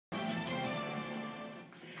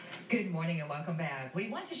Good morning and welcome back. We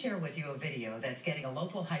want to share with you a video that's getting a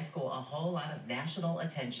local high school a whole lot of national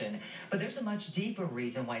attention. But there's a much deeper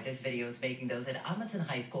reason why this video is making those at Amundsen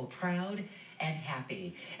High School proud and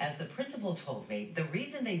happy. As the principal told me, the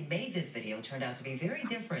reason they made this video turned out to be very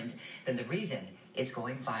different than the reason it's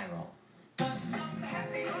going viral.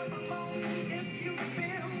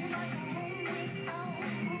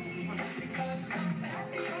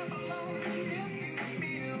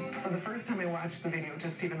 So the first time I watched the video,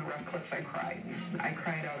 just even the rough clips, I cried. I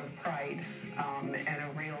cried out of pride and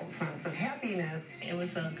a real sense of happiness. It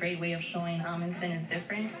was a great way of showing Amundsen is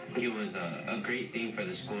different. It was a great thing for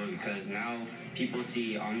the school because now people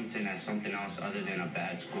see Amundsen as something else other than a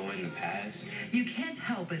bad school in the past. You can't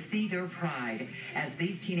help but see their pride, as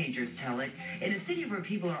these teenagers tell it, in a city where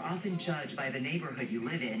people are often judged by the neighborhood you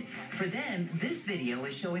live in. For them, this video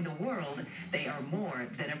is showing the world they are more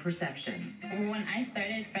than a perception. When I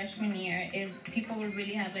started freshman year, people would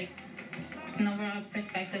really have like an overall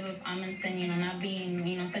perspective of Amundsen, not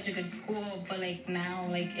being, such a good school, but now,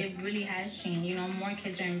 it really has changed. More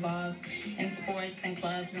kids are involved in sports and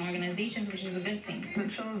clubs and organizations, which is a good thing.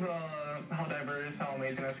 It shows how diverse, how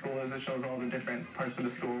amazing that school is. It shows all the different parts of the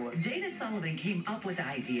school. David Sullivan came up with the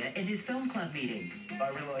idea in his film club meeting. I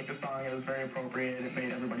really liked the song. It was very appropriate. It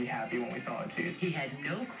made everybody happy when we saw it, too. He had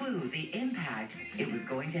no clue the impact it was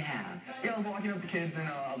going to have. Yeah, I was walking up to kids and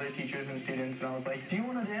other teachers and students, and I was like, do you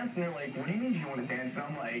want to dance? And they're like, what do you mean, do you want to dance? And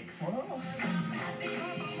I'm like, well...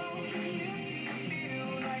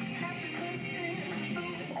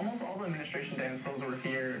 Almost all the administration dances were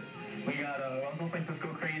here. We got, I was just like, just go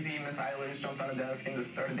crazy. Miss Eilers jumped on a desk and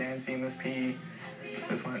just started dancing. Miss P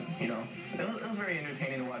just went, it was very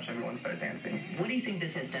entertaining to watch everyone start dancing. What do you think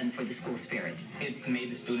this has done for the school spirit? It made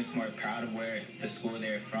the students more proud of where the school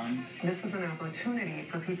they're from. This is an opportunity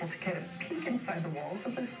for people to get a peek inside the walls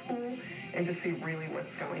of this school and to see really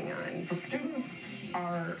what's going on. The students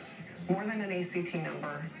are more than an ACT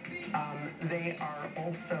number. They are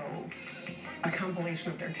also a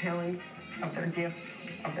compilation of their talents, of their gifts,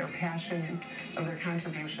 of their passions, of their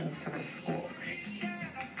contributions to this school.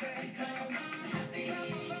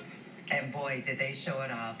 And boy, did they show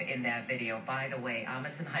it off in that video. By the way,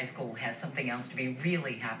 Amundsen High School has something else to be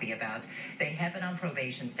really happy about. They have been on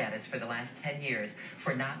probation status for the last 10 years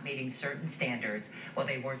for not meeting certain standards. Well,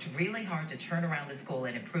 they worked really hard to turn around the school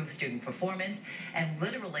and improve student performance. And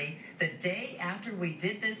literally, the day after we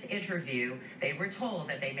did this interview, they were told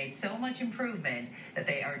that they made so much improvement that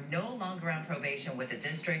they are no longer on probation with the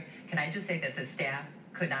district. Can I just say that the staff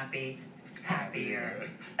could not be happier?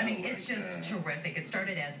 I mean, it's just terrific. It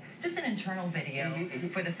started as just an internal video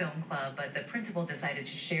for the film club, but the principal decided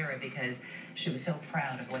to share it because she was so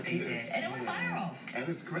proud of what they did. And it went viral. And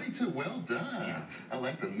it's great, too. Well done. Yeah. I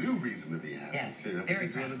like the new reason to be happy, yes, too. Very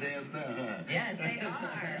doing the dance now, huh? Yes.